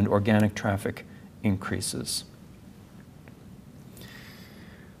and organic traffic increases.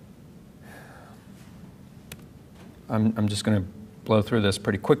 I'm just going to blow through this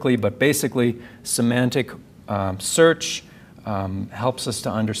pretty quickly, but basically semantic search helps us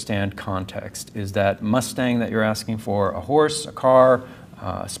to understand context. Is that Mustang that you're asking for a horse, a car,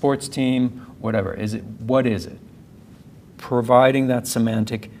 a sports team, whatever? What is it? Providing that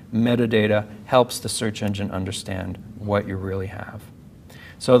semantic metadata helps the search engine understand what you really have.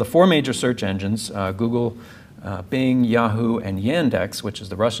 So the 4 major search engines, Google, Bing, Yahoo, and Yandex, which is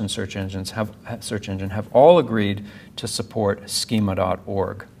the Russian search engine, have all agreed to support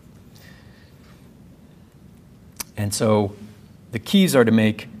schema.org. And so The keys are to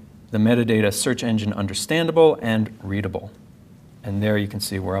make the metadata search engine understandable and readable. And there you can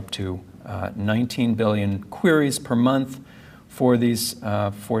see we're up to 19 billion queries per month for these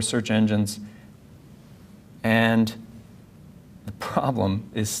for search engines. And the problem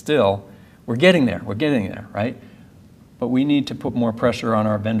is still, we're getting there, right? But we need to put more pressure on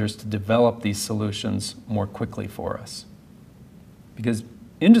our vendors to develop these solutions more quickly for us. Because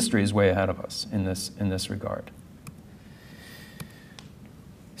industry is way ahead of us in this regard.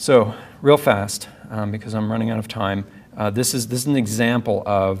 So, real fast, because I'm running out of time, this is an example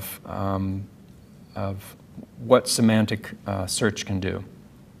of what semantic search can do.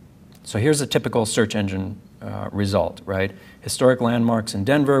 So here's a typical search engine result, right? Historic landmarks in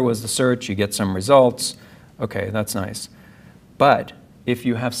Denver was the search. You get some results. Okay, that's nice. But if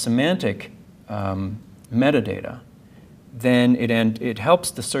you have semantic metadata, then it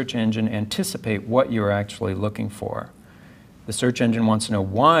helps the search engine anticipate what you're actually looking for. The search engine wants to know,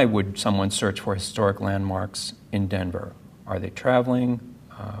 why would someone search for historic landmarks in Denver? Are they traveling?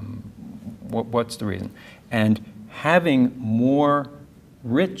 What's the reason? And having more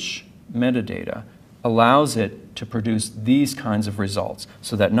rich metadata allows it to produce these kinds of results,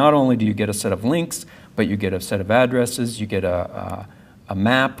 so that not only do you get a set of links, but you get a set of addresses, you get a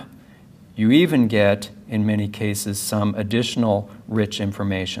map, you even get, in many cases, some additional rich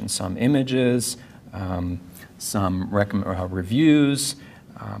information, some images, some reviews,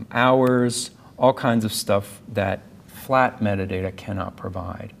 hours, all kinds of stuff that flat metadata cannot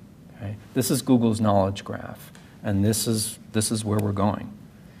provide. Okay? This is Google's knowledge graph, and this is where we're going.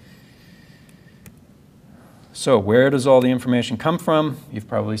 So where does all the information come from? You've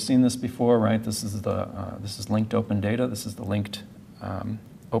probably seen this before, right? This is linked open data. This is the linked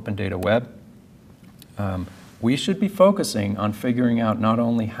open data web. We should be focusing on figuring out not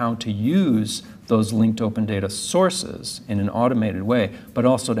only how to use those linked open data sources in an automated way, but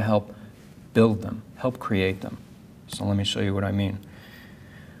also to help build them, help create them. So let me show you what I mean.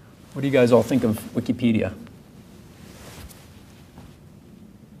 What do you guys all think of Wikipedia?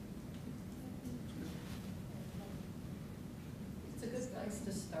 It's a good place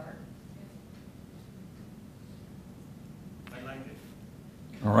to start. I like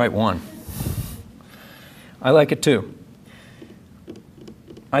it. All right, one. I like it too.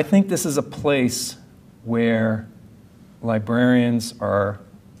 I think this is a place where librarians are,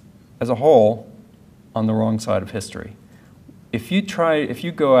 as a whole, on the wrong side of history. If you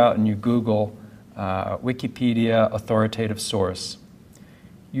go out and you Google Wikipedia authoritative source,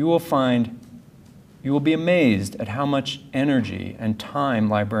 you will be amazed at how much energy and time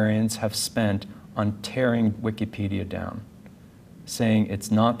librarians have spent on tearing Wikipedia down, saying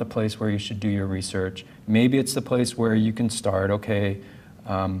it's not the place where you should do your research. Maybe it's the place where you can start, okay.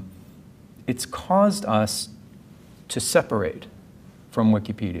 It's caused us to separate from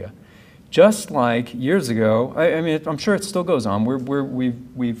Wikipedia. Just like years ago, I mean, I'm sure it still goes on.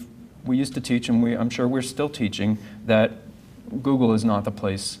 We used to teach, and I'm sure we're still teaching, that Google is not the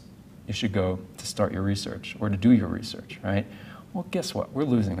place you should go to start your research or to do your research, right? Well, guess what? We're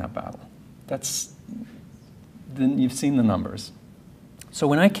losing that battle. Then you've seen the numbers. So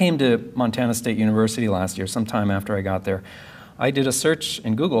when I came to Montana State University last year, sometime after I got there, I did a search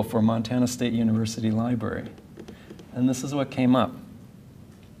in Google for Montana State University Library. And this is what came up.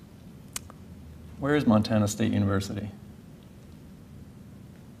 Where is Montana State University?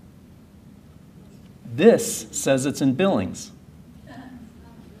 This says it's in Billings.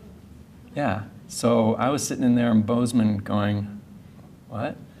 Yeah, so I was sitting in there in Bozeman going,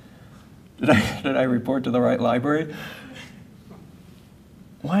 what? Did I report to the right library?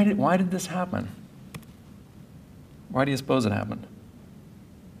 Why did this happen? Why do you suppose it happened?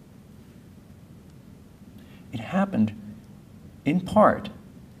 It happened in part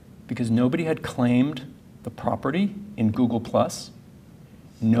because nobody had claimed the property in Google+.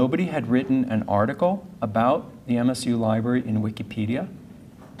 Nobody had written an article about the MSU library in Wikipedia.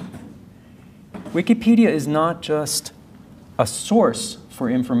 Wikipedia is not just a source for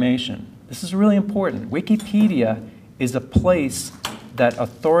information. This is really important. Wikipedia is a place that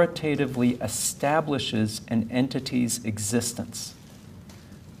authoritatively establishes an entity's existence.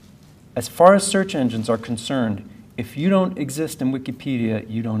 As far as search engines are concerned, if you don't exist in Wikipedia,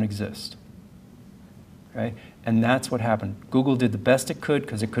 you don't exist. Okay? And that's what happened. Google did the best it could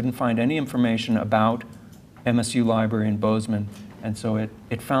because it couldn't find any information about MSU Library in Bozeman, and so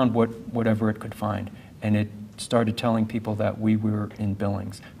it found whatever it could find, and it started telling people that we were in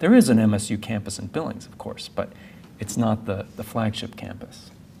Billings. There is an MSU campus in Billings, of course, but it's not the flagship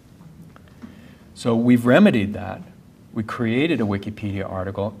campus. So we've remedied that. We created a Wikipedia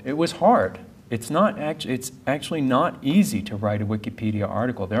article. It was hard. It's actually not easy to write a Wikipedia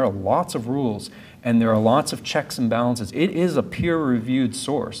article. There are lots of rules, and there are lots of checks and balances. It is a peer-reviewed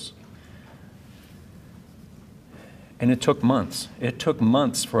source. And it took months. It took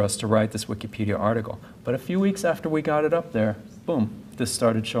months for us to write this Wikipedia article. But a few weeks after we got it up there, boom, this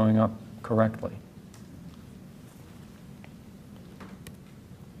started showing up correctly.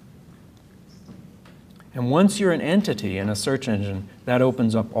 And once you're an entity in a search engine, that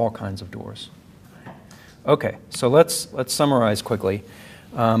opens up all kinds of doors. Okay, so let's summarize quickly.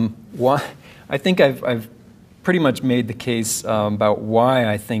 I think I've pretty much made the case about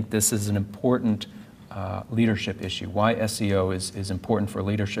why I think this is an important leadership issue, why SEO is important for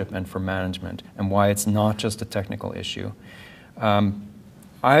leadership and for management, and why it's not just a technical issue. Before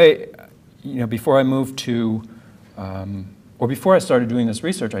I moved to, or before I started doing this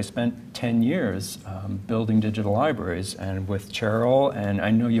research, I spent 10 years building digital libraries, and with Cheryl, and I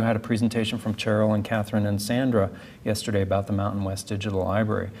know you had a presentation from Cheryl and Catherine and Sandra yesterday about the Mountain West Digital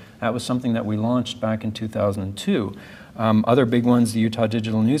Library. That was something that we launched back in 2002. Other big ones, the Utah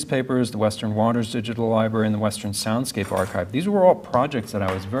Digital Newspapers, the Western Waters Digital Library, and the Western Soundscape Archive. These were all projects that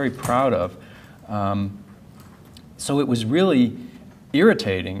I was very proud of. So it was really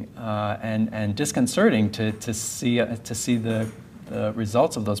irritating and disconcerting to see the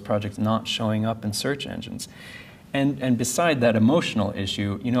results of those projects not showing up in search engines. And beside that emotional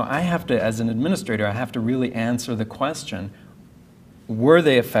issue, I have to, as an administrator, I have to really answer the question, were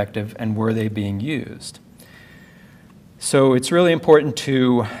they effective and were they being used? So it's really important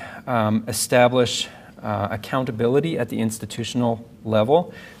to establish accountability at the institutional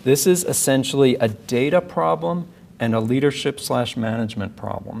level. This is essentially a data problem and a leadership/management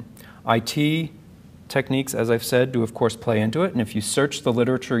problem. IT techniques, as I've said, do of course play into it, and if you search the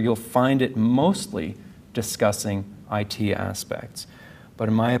literature, you'll find it mostly discussing IT aspects. But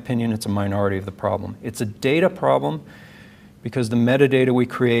in my opinion, it's a minority of the problem. It's a data problem because the metadata we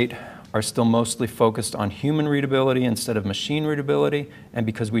create are still mostly focused on human readability instead of machine readability, and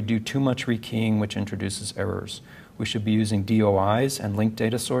because we do too much rekeying, which introduces errors. We should be using DOIs and linked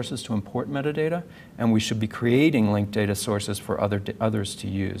data sources to import metadata, and we should be creating linked data sources for others to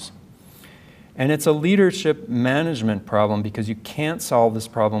use. And it's a leadership management problem because you can't solve this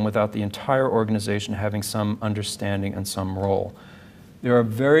problem without the entire organization having some understanding and some role. There are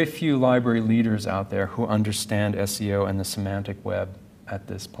very few library leaders out there who understand SEO and the semantic web at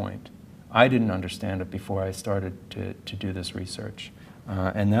this point. I didn't understand it before I started to do this research.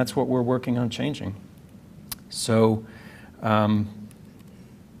 And that's what we're working on changing. So, oh,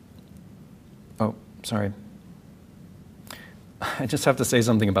 sorry. I just have to say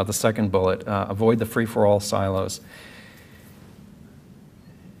something about the second bullet, avoid the free-for-all silos.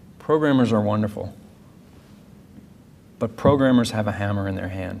 Programmers are wonderful, but programmers have a hammer in their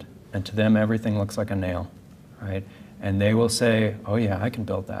hand, and to them everything looks like a nail, right? And they will say, oh yeah, I can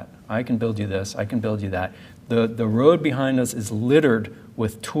build that. I can build you this, I can build you that. The road behind us is littered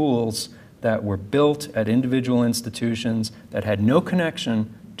with tools that were built at individual institutions that had no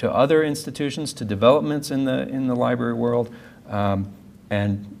connection to other institutions, to developments in the library world. I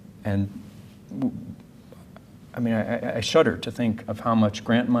mean, I shudder to think of how much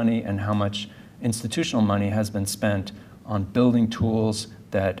grant money and how much institutional money has been spent on building tools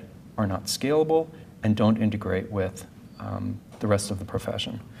that are not scalable and don't integrate with the rest of the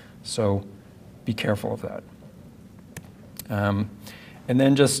profession. So be careful of that. And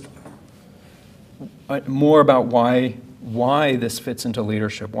then just more about why this fits into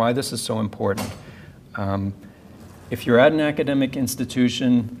leadership, why this is so important. If you're at an academic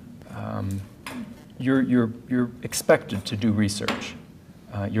institution, you're expected to do research.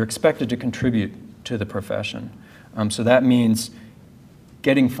 You're expected to contribute to the profession. So that means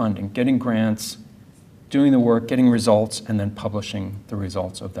getting funding, getting grants, doing the work, getting results, and then publishing the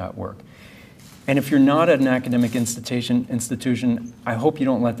results of that work. And if you're not at an academic institution, I hope you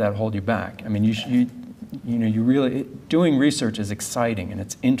don't let that hold you back. I mean, you really, doing research is exciting and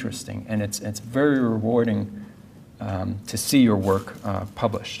it's interesting and it's very rewarding to see your work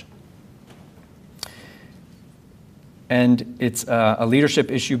published. And it's a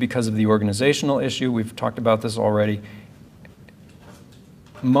leadership issue because of the organizational issue. We've talked about this already.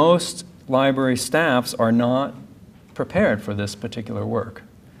 Most library staffs are not prepared for this particular work.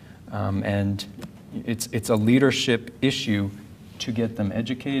 And it's a leadership issue to get them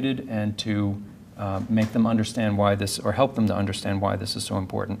educated and to make them understand why this, or help them to understand why this is so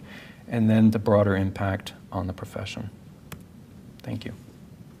important. And then the broader impact on the profession. Thank you.